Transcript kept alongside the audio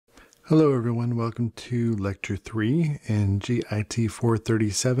Hello everyone, welcome to Lecture 3 in GIT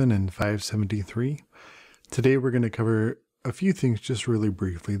 437 and 573. Today we're going to cover a few things just really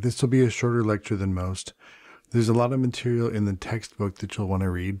briefly. This will be a shorter lecture than most. There's a lot of material in the textbook that you'll want to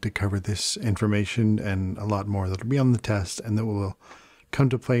read to cover this information and a lot more that'll be on the test and that will come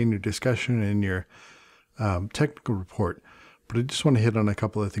to play in your discussion and your technical report. But I just want to hit on a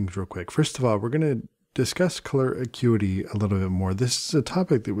couple of things real quick. First of all, we're going to discuss color acuity a little bit more. This is a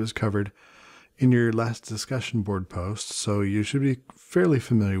topic that was covered in your last discussion board post, so you should be fairly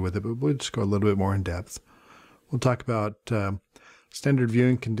familiar with it, but we'll just go a little bit more in depth. We'll talk about standard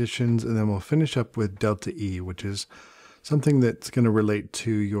viewing conditions, and then we'll finish up with delta E, which is something that's going to relate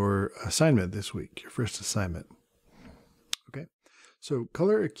to your assignment this week, your first assignment. Okay, so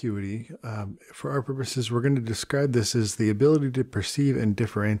color acuity, for our purposes, we're going to describe this as the ability to perceive and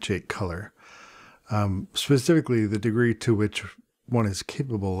differentiate color. Specifically the degree to which one is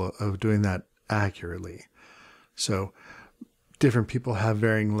capable of doing that accurately. So different people have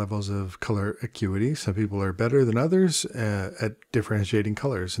varying levels of color acuity. Some people are better than others at differentiating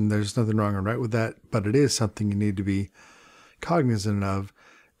colors, and there's nothing wrong or right with that, but it is something you need to be cognizant of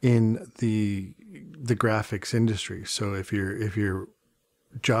in the graphics industry. So if your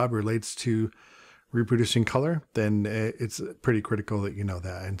job relates to reproducing color, then it's pretty critical that you know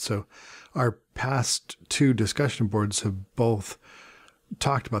that. And so our past two discussion boards have both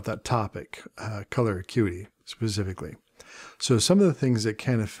talked about that topic, color acuity specifically. So some of the things that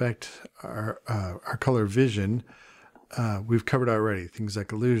can affect our color vision, we've covered already, things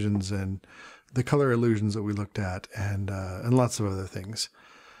like illusions and the color illusions that we looked at, and lots of other things.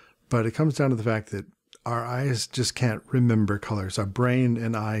 But it comes down to the fact that our eyes just can't remember colors. Our brain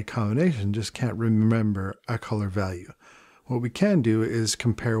and eye combination just can't remember a color value. What we can do is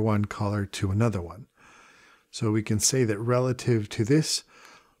compare one color to another one. So we can say that relative to this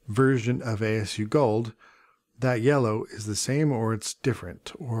version of ASU Gold, that yellow is the same or it's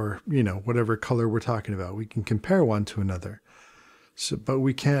different, or, you know, whatever color we're talking about. We can compare one to another. So, but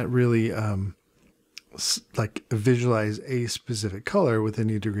we can't really like visualize a specific color with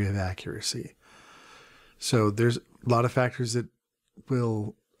any degree of accuracy. So there's a lot of factors that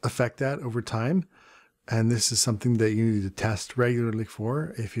will affect that over time. And this is something that you need to test regularly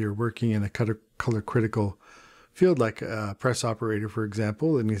for. If you're working in a color critical field, like a press operator, for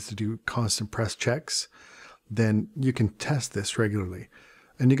example, that needs to do constant press checks, then you can test this regularly.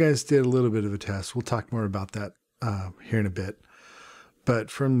 And you guys did a little bit of a test. We'll talk more about that here in a bit.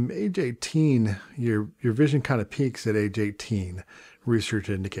 But from age 18, your vision kind of peaks at age 18, research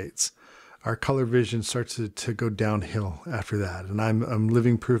indicates. Our color vision starts to go downhill after that. And I'm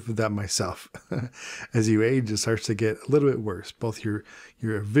living proof of that myself. As you age, it starts to get a little bit worse. Both your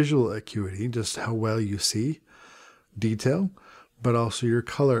visual acuity, just how well you see detail, but also your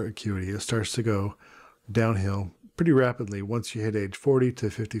color acuity. It starts to go downhill pretty rapidly once you hit age 40 to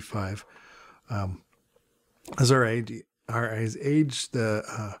 55. As our eyes age,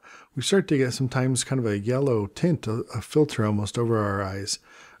 we start to get sometimes kind of a yellow tint, a filter almost over our eyes.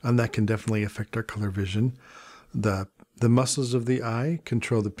 And that can definitely affect our color vision. The muscles of the eye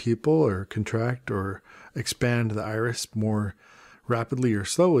control the pupil, or contract or expand the iris more rapidly or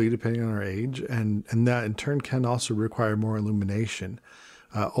slowly depending on our age, and that in turn can also require more illumination.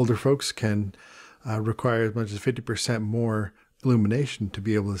 Older folks can require as much as 50% more illumination to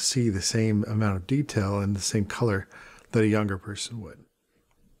be able to see the same amount of detail and the same color that a younger person would.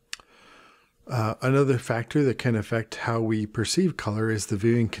 Another factor that can affect how we perceive color is the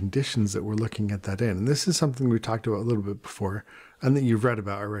viewing conditions that we're looking at that in. And this is something we talked about a little bit before and that you've read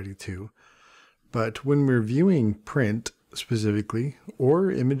about already too. But when we're viewing print specifically,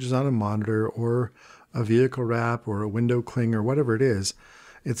 or images on a monitor, or a vehicle wrap, or a window cling, or whatever it is,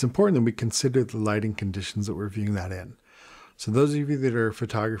 it's important that we consider the lighting conditions that we're viewing that in. So those of you that are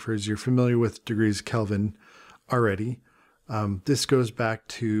photographers, you're familiar with degrees Kelvin already. This goes back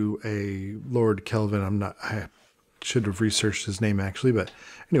to a Lord Kelvin. I should have researched his name actually, but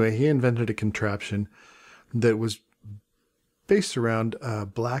anyway, he invented a contraption that was based around a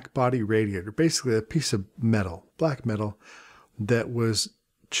black body radiator, basically a piece of metal, black metal, that was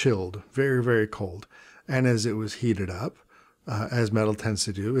chilled, very, very cold. And as it was heated up, as metal tends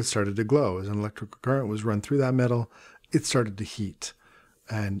to do, it started to glow. As an electrical current was run through that metal, it started to heat.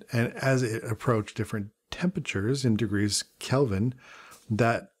 And as it approached different temperatures in degrees Kelvin,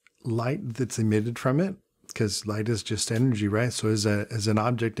 that light that's emitted from it, because light is just energy, right? So as an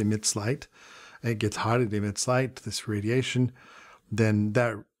object emits light, it gets hot, it emits light, this radiation, then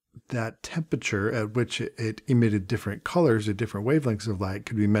that temperature at which it emitted different colors or different wavelengths of light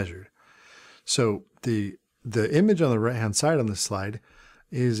could be measured. So the image on the right hand side on this slide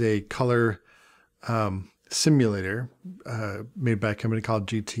is a color simulator made by a company called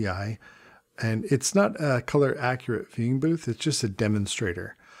GTI. And it's not a color accurate viewing booth, it's just a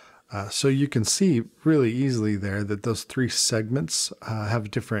demonstrator. So you can see really easily there that those three segments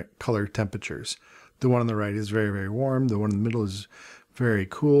have different color temperatures. The one on the right is very, very warm. The one in the middle is very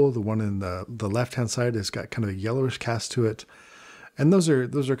cool. The one in the left-hand side has got kind of a yellowish cast to it. And those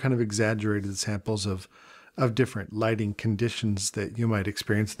are kind of exaggerated samples of different lighting conditions that you might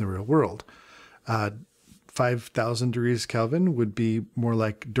experience in the real world. 5,000 degrees Kelvin would be more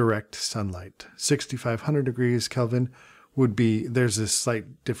like direct sunlight. 6,500 degrees Kelvin would be, there's a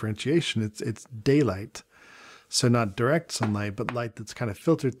slight differentiation. It's daylight. So not direct sunlight, but light that's kind of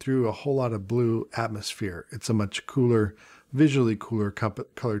filtered through a whole lot of blue atmosphere. It's a much cooler, visually cooler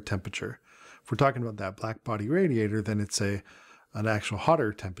color temperature. If we're talking about that black body radiator, then it's an actual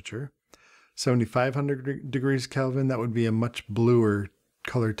hotter temperature. 7,500 degrees Kelvin, that would be a much bluer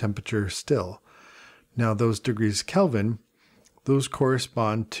color temperature still. Now those degrees Kelvin, those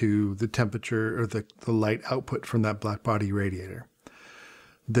correspond to the temperature or the light output from that black body radiator.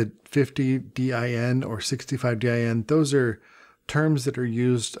 The 50 DIN or 65 DIN, those are terms that are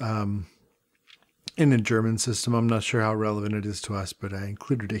used in a German system. I'm not sure how relevant it is to us, but I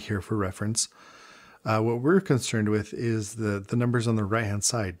included it here for reference. What we're concerned with is the numbers on the right-hand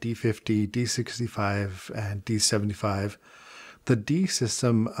side, D50, D65, and D75. The D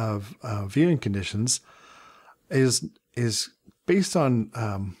system of viewing conditions is based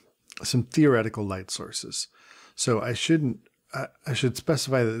on some theoretical light sources. So I should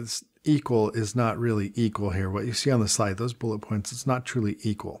specify that this equal is not really equal here. What you see on the slide, those bullet points, it's not truly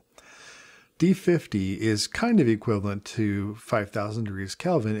equal. D50 is kind of equivalent to 5,000 degrees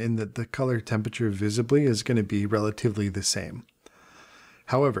Kelvin in that the color temperature visibly is going to be relatively the same.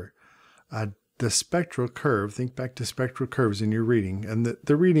 However, the spectral curve, think back to spectral curves in your reading, and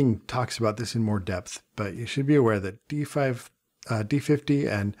the reading talks about this in more depth, but you should be aware that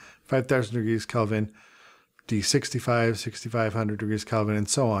D50 and 5,000 degrees Kelvin, D65, 6,500 degrees Kelvin, and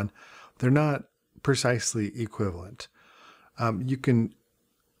so on, they're not precisely equivalent. You can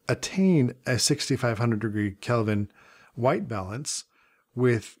attain a 6,500 degree Kelvin white balance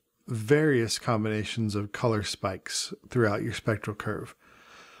with various combinations of color spikes throughout your spectral curve.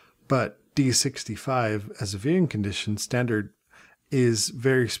 But D65 as a viewing condition standard is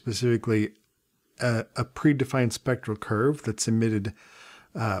very specifically a predefined spectral curve that's emitted,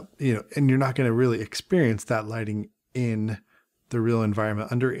 and you're not going to really experience that lighting in the real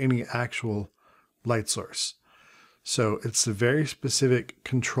environment under any actual light source. So it's a very specific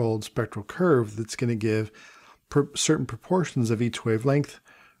controlled spectral curve that's going to give certain proportions of each wavelength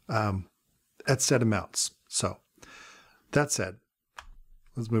at set amounts. So that said,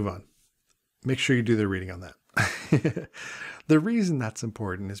 let's move on. Make sure you do the reading on that. The reason that's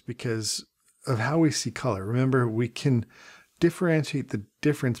important is because of how we see color. Remember, we can differentiate the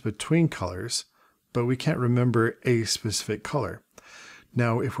difference between colors, but we can't remember a specific color.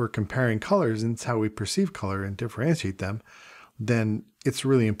 Now, if we're comparing colors and it's how we perceive color and differentiate them, then it's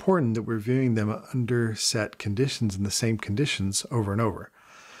really important that we're viewing them under set conditions and the same conditions over and over.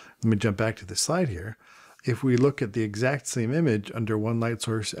 Let me jump back to the slide here. If we look at the exact same image under one light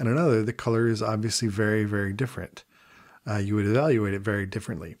source and another, the color is obviously very, very different. You would evaluate it very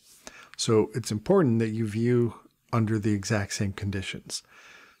differently. So it's important that you view under the exact same conditions.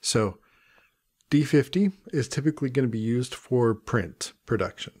 So D50 is typically going to be used for print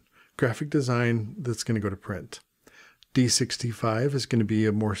production. Graphic design, that's going to go to print. D65 is going to be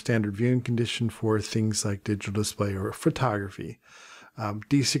a more standard viewing condition for things like digital display or photography.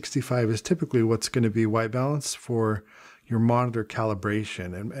 D65 is typically what's going to be white balance for your monitor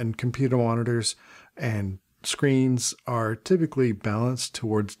calibration, and computer monitors and screens are typically balanced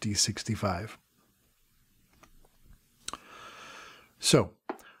towards D65. So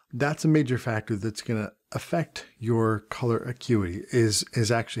that's a major factor that's going to affect your color acuity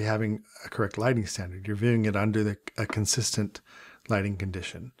is actually having a correct lighting standard. You're viewing it under a consistent lighting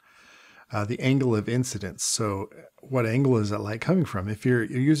condition. The angle of incidence. So what angle is that light coming from? If you're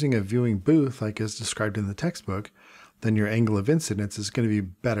using a viewing booth, like as described in the textbook, then your angle of incidence is going to be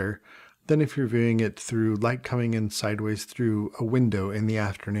better than if you're viewing it through light coming in sideways through a window in the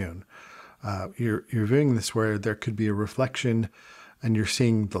afternoon. You're viewing this where there could be a reflection and you're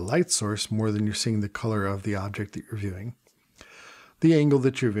seeing the light source more than you're seeing the color of the object that you're viewing. The angle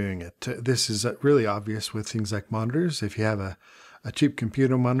that you're viewing it. This is really obvious with things like monitors. If you have a cheap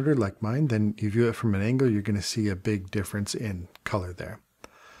computer monitor like mine, then you view it from an angle, you're going to see a big difference in color there.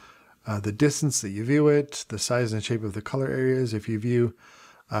 The distance that you view it, the size and shape of the color areas. If you view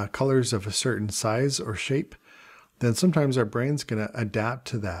colors of a certain size or shape, then sometimes our brain's going to adapt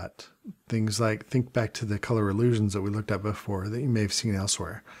to that. Things like, think back to the color illusions that we looked at before that you may have seen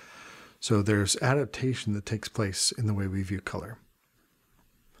elsewhere. So there's adaptation that takes place in the way we view color.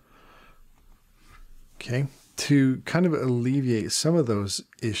 Okay, to kind of alleviate some of those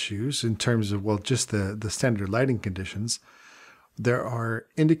issues in terms of, well, just the standard lighting conditions, there are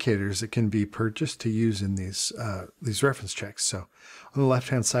indicators that can be purchased to use in these reference checks. So on the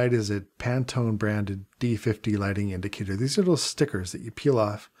left-hand side is a Pantone branded D50 lighting indicator. These are little stickers that you peel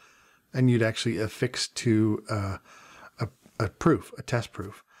off and you'd actually affix to a test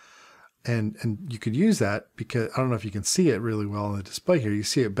proof. And you could use that because, I don't know if you can see it really well on the display here. You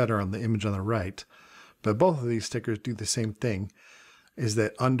see it better on the image on the right. But both of these stickers do the same thing, is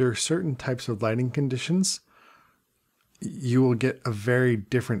that under certain types of lighting conditions, you will get a very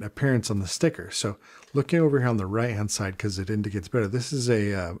different appearance on the sticker. So looking over here on the right-hand side, because it indicates better, this is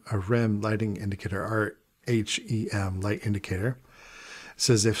a REM lighting indicator, R-H-E-M light indicator. It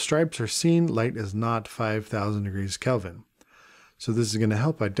says if stripes are seen, light is not 5,000 degrees Kelvin. So this is going to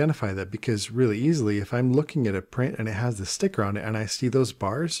help identify that, because really easily, if I'm looking at a print and it has the sticker on it and I see those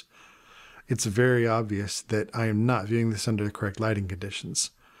bars, it's very obvious that I am not viewing this under the correct lighting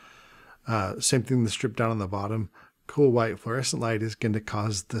conditions. Same thing, the strip down on the bottom. Cool white fluorescent light is going to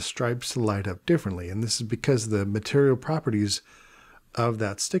cause the stripes to light up differently. And this is because the material properties of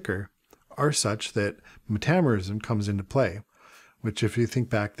that sticker are such that metamerism comes into play, which, if you think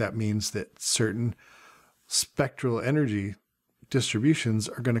back, that means that certain spectral energy distributions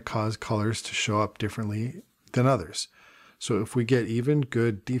are going to cause colors to show up differently than others. So if we get even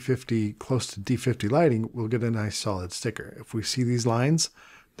good D50, close to D50 lighting, we'll get a nice solid sticker. If we see these lines,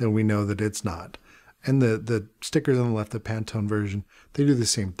 then we know that it's not. And the stickers on the left, the Pantone version, they do the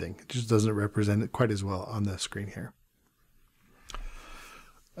same thing. It just doesn't represent it quite as well on the screen here.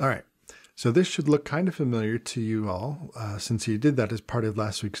 All right, so this should look kind of familiar to you all, since you did that as part of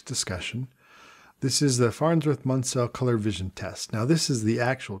last week's discussion. This is the Farnsworth-Munsell color vision test. Now this is the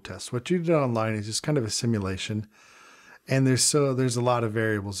actual test. What you did online is just kind of a simulation, and there's a lot of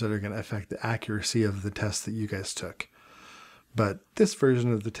variables that are going to affect the accuracy of the test that you guys took. But this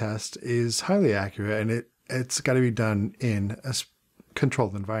version of the test is highly accurate, and it's got to be done in a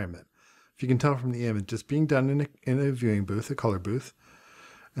controlled environment. If you can tell from the image, it's being done in a viewing booth, a color booth.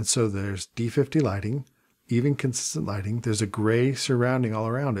 And so there's D50 lighting, even consistent lighting. There's a gray surrounding all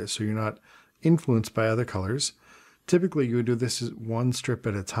around it, so you're not influenced by other colors. Typically, you would do this one strip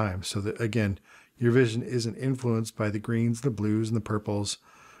at a time, so that, again, your vision isn't influenced by the greens, the blues, and the purples,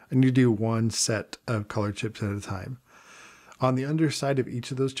 and you do one set of color chips at a time. On the underside of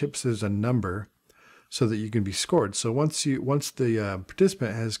each of those chips, there's a number so that you can be scored. So once the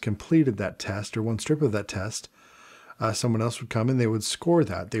participant has completed that test, or one strip of that test, someone else would come and they would score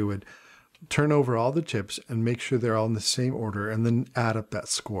that. They would turn over all the chips and make sure they're all in the same order, and then add up that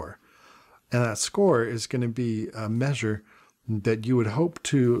score. And that score is going to be a measure that you would hope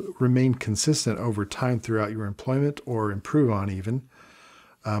to remain consistent over time throughout your employment, or improve on even.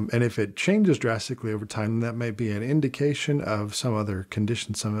 And if it changes drastically over time, that might be an indication of some other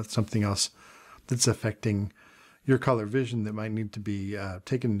condition, something else that's affecting your color vision that might need to be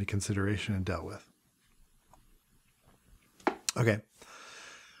taken into consideration and dealt with. Okay,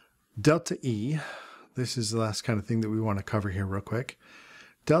 delta E, this is the last kind of thing that we want to cover here real quick.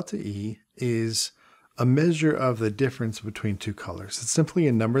 Delta E is a measure of the difference between two colors. It's simply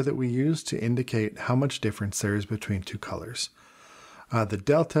a number that we use to indicate how much difference there is between two colors. The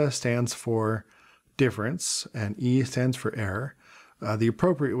delta stands for difference, and E stands for error. The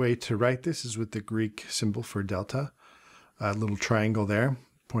appropriate way to write this is with the Greek symbol for delta, a little triangle there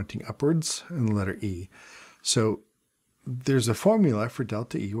pointing upwards, and the letter E. So there's a formula for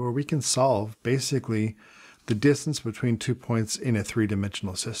delta E where we can solve basically the distance between 2 points in a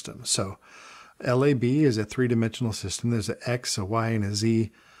three-dimensional system. So LAB is a three-dimensional system. There's an X, a Y, and a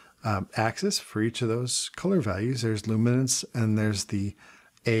Z axis for each of those color values. There's luminance, and there's the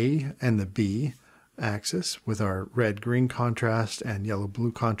A and the B axis with our red-green contrast and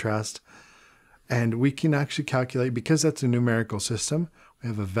yellow-blue contrast. And we can actually calculate, because that's a numerical system, we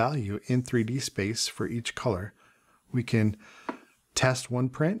have a value in 3D space for each color. We can test one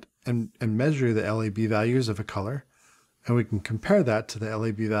print and measure the LAB values of a color, and we can compare that to the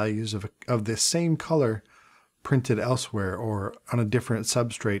LAB values of the same color printed elsewhere or on a different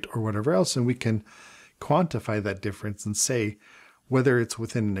substrate or whatever else, and we can quantify that difference and say whether it's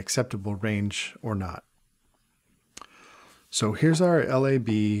within an acceptable range or not. So here's our LAB,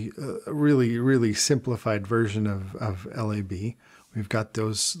 really, really simplified version of LAB. We've got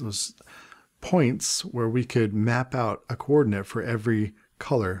those points where we could map out a coordinate for every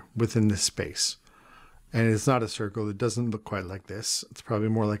color within this space. And it's not a circle. It doesn't look quite like this. It's probably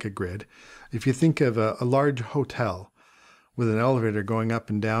more like a grid. If you think of a large hotel with an elevator going up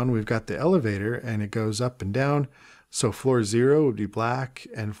and down, we've got the elevator and it goes up and down. So floor 0 would be black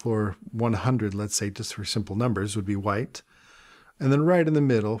and floor 100, let's say just for simple numbers, would be white. And then right in the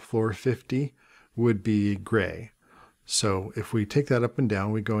middle, floor 50 would be gray. So if we take that up and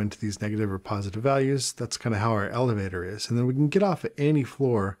down, we go into these negative or positive values. That's kind of how our elevator is. And then we can get off at any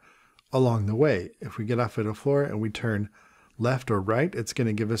floor along the way. If we get off at a floor and we turn left or right, it's going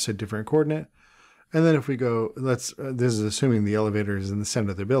to give us a different coordinate. And then if we go, this is assuming the elevator is in the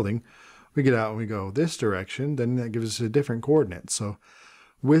center of the building, we get out and we go this direction, then that gives us a different coordinate. So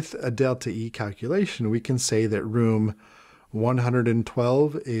with a delta E calculation, we can say that room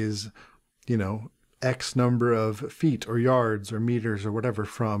 112 is, X number of feet or yards or meters or whatever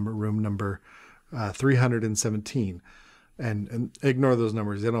from room number 317. And ignore those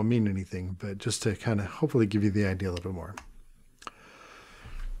numbers. They don't mean anything, but just to kind of hopefully give you the idea a little bit more.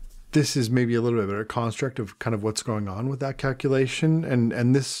 This is maybe a little bit of a construct of kind of what's going on with that calculation.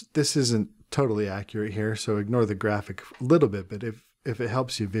 And this isn't totally accurate here, so ignore the graphic a little bit, but if it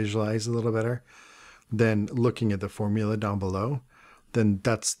helps you visualize a little better, then looking at the formula down below, then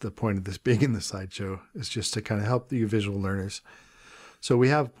that's the point of this being in the slideshow, is just to kind of help you visual learners. So we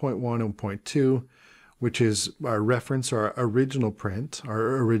have 0.1 and 0.2, which is our reference, our original print,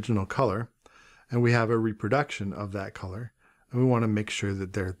 our original color, and we have a reproduction of that color, and we want to make sure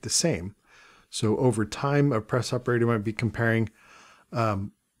that they're the same. So over time, a press operator might be comparing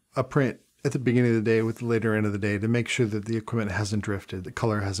a print at the beginning of the day with the later end of the day to make sure that the equipment hasn't drifted, the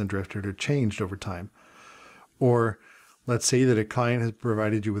color hasn't drifted or changed over time. Or let's say that a client has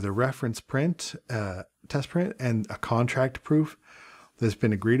provided you with a reference print, test print, and a contract proof that's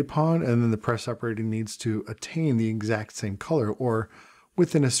been agreed upon, and then the press operator needs to attain the exact same color or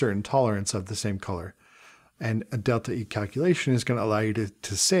within a certain tolerance of the same color. And a delta E calculation is going to allow you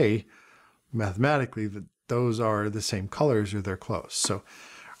to say mathematically that those are the same colors or they're close. So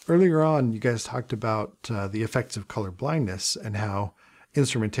earlier on, you guys talked about the effects of color blindness and how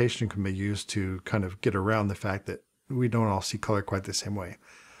instrumentation can be used to kind of get around the fact that we don't all see color quite the same way.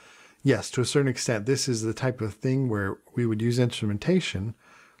 Yes, to a certain extent, this is the type of thing where we would use instrumentation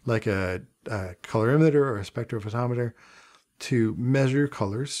like a colorimeter or a spectrophotometer to measure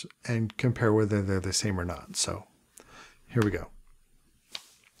colors and compare whether they're the same or not. So here we go.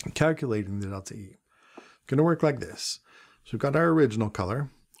 Calculating the delta E. It's going to work like this. So we've got our original color,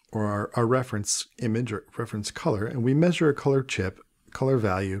 or our reference image or reference color, and we measure a color chip, color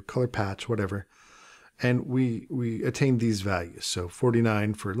value, color patch, whatever, and we attain these values. So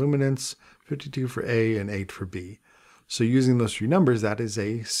 49 for luminance, 52 for A, and 8 for B. So using those three numbers, that is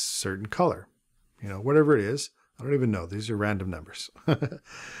a certain color. Whatever it is, I don't even know. These are random numbers.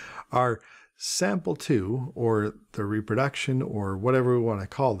 Our sample 2, or the reproduction, or whatever we want to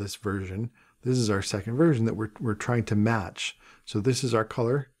call this version, this is our second version that we're trying to match. So this is our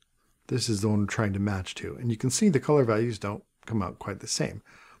color. This is the one we're trying to match to. And you can see the color values don't come out quite the same.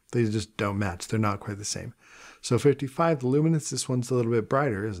 They just don't match. They're not quite the same. So 55, the luminance, this one's a little bit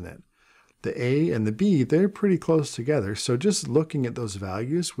brighter, isn't it? The A and the B, they're pretty close together. So just looking at those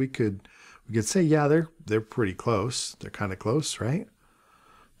values, we could say, yeah, they're pretty close. They're kind of close, right?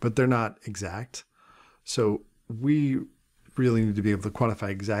 But they're not exact. So we really need to be able to quantify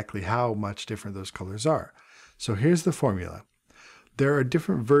exactly how much different those colors are. So here's the formula. There are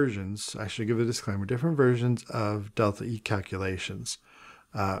different versions, I should give a disclaimer, different versions of delta E calculations.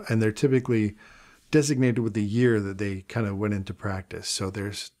 And they're typically designated with the year that they kind of went into practice. So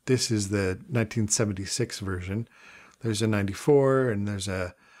this is the 1976 version. There's a 94 and there's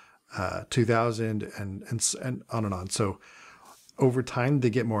a 2000 and on and on. So over time, they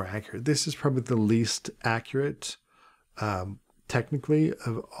get more accurate. This is probably the least accurate technically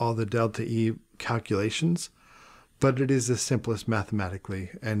of all the delta E calculations, but it is the simplest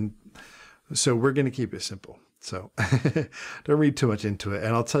mathematically. And so we're going to keep it simple. So don't read too much into it.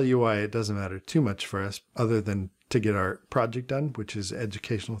 And I'll tell you why it doesn't matter too much for us other than to get our project done, which is an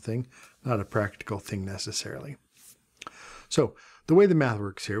educational thing, not a practical thing necessarily. So the way the math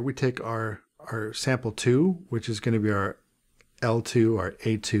works here, we take our sample 2, which is going to be our L2, our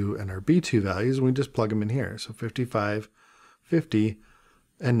A2, and our B2 values, and we just plug them in here. So 55, 50,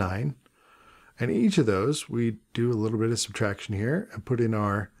 and 9. And each of those, we do a little bit of subtraction here and put in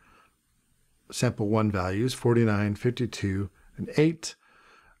our sample 1 values, 49, 52, and 8.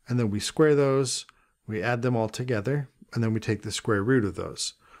 And then we square those, we add them all together, and then we take the square root of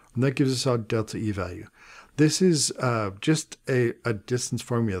those. And that gives us our delta E value. This is just a distance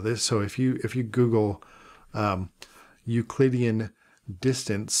formula. So if you Google Euclidean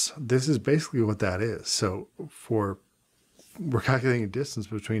distance, this is basically what that is. So we're calculating a distance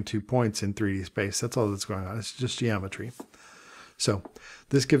between 2 points in 3D space. That's all that's going on. It's just geometry. So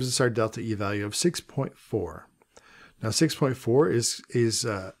this gives us our delta E value of 6.4. Now 6.4 is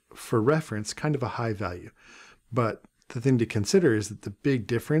for reference, kind of a high value. But the thing to consider is that the big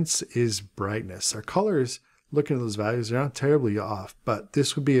difference is brightness. Our colors, looking at those values, they're not terribly off, but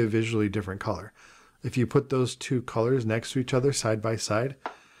this would be a visually different color. If you put those two colors next to each other side by side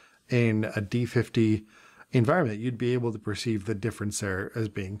in a D50 environment, you'd be able to perceive the difference there as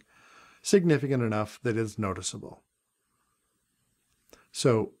being significant enough that it's noticeable.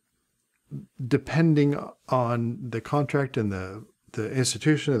 So depending on the contract and the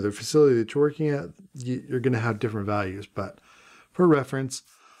institution or the facility that you're working at, you're going to have different values. But for reference,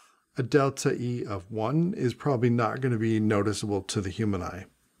 a delta E of 1 is probably not going to be noticeable to the human eye.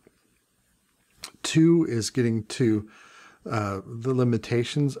 2 is getting to the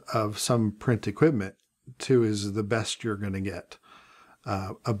limitations of some print equipment. 2 is the best you're going to get.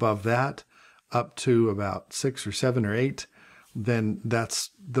 Above that, up to about 6 or 7 or 8, then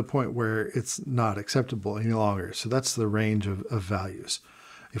that's the point where it's not acceptable any longer. So that's the range of values.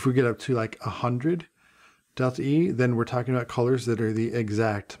 If we get up to like 100 delta E, then we're talking about colors that are the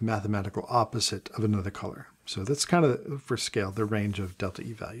exact mathematical opposite of another color. So that's kind of, for scale, the range of delta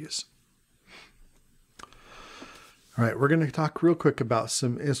E values. All right, we're going to talk real quick about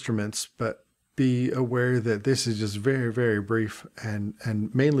some instruments, but be aware that this is just very, very brief and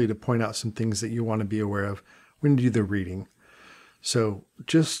mainly to point out some things that you want to be aware of when you do the reading. So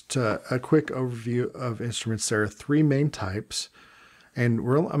just a quick overview of instruments. There are 3 main types, and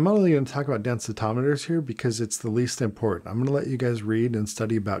I'm only going to talk about densitometers here because it's the least important. I'm going to let you guys read and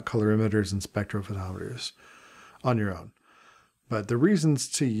study about colorimeters and spectrophotometers on your own. But the reasons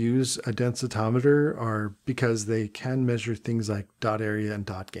to use a densitometer are because they can measure things like dot area and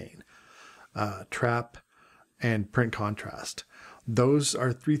dot gain, trap, and print contrast. Those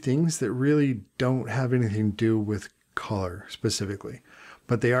are 3 things that really don't have anything to do with color specifically,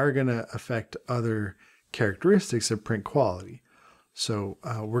 but they are going to affect other characteristics of print quality. So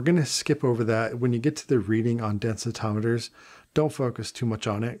we're going to skip over that. When you get to the reading on densitometers, don't focus too much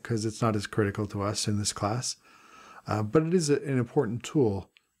on it because it's not as critical to us in this class. But it is an important tool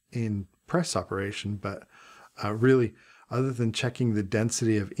in press operation. But really, other than checking the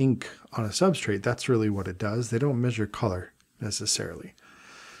density of ink on a substrate, that's really what it does. They don't measure color necessarily.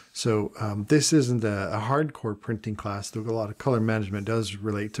 So this isn't a hardcore printing class, though a lot of color management does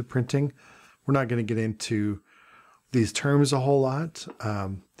relate to printing. We're not going to get into these terms a whole lot.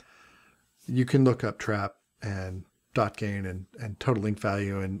 You can look up trap and dot gain and total ink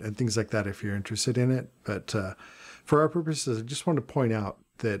value and things like that if you're interested in it. But for our purposes, I just want to point out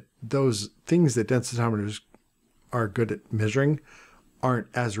that those things that densitometers are good at measuring aren't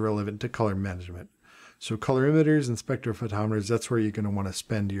as relevant to color management. So colorimeters and spectrophotometers, that's where you're going to want to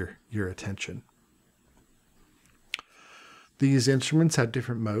spend your attention. These instruments have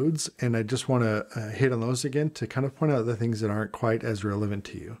different modes, and I just want to hit on those again to kind of point out the things that aren't quite as relevant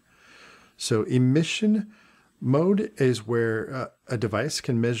to you. So emission mode is where a device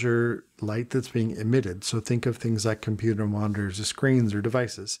can measure light that's being emitted. So think of things like computer monitors or screens or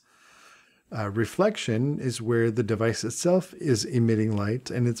devices. Reflection is where the device itself is emitting light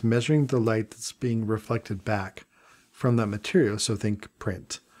and it's measuring the light that's being reflected back from that material. So think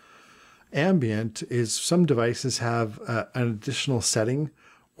print. Ambient is some devices have an additional setting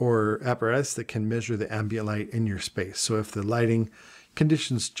or apparatus that can measure the ambient light in your space. So if the lighting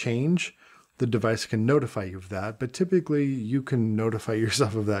conditions change, the device can notify you of that, but typically you can notify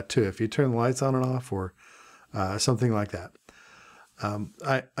yourself of that too if you turn the lights on and off or something like that.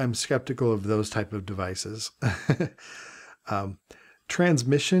 I'm skeptical of those type of devices.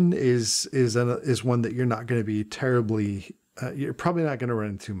 Transmission is one that you're not going to be terribly, you're probably not going to run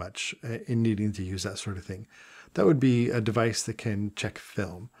into much in needing to use that sort of thing. That would be a device that can check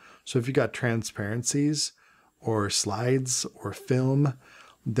film. So if you got transparencies or slides or film,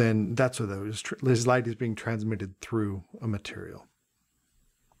 then that's what this light is being transmitted through a material.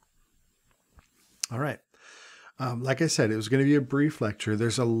 All right. Like I said, it was going to be a brief lecture.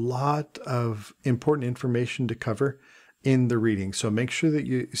 There's a lot of important information to cover in the reading, so make sure that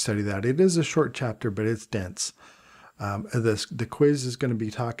you study that. It is a short chapter, but it's dense. The quiz is going to be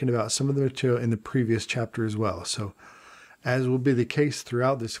talking about some of the material in the previous chapter as well. So as will be the case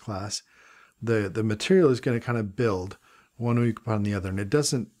throughout this class, the material is going to kind of build one week upon the other, and it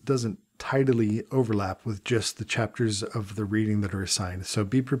doesn't tidily overlap with just the chapters of the reading that are assigned. So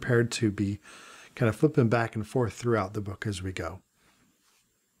be prepared to be kind of flipping back and forth throughout the book as we go.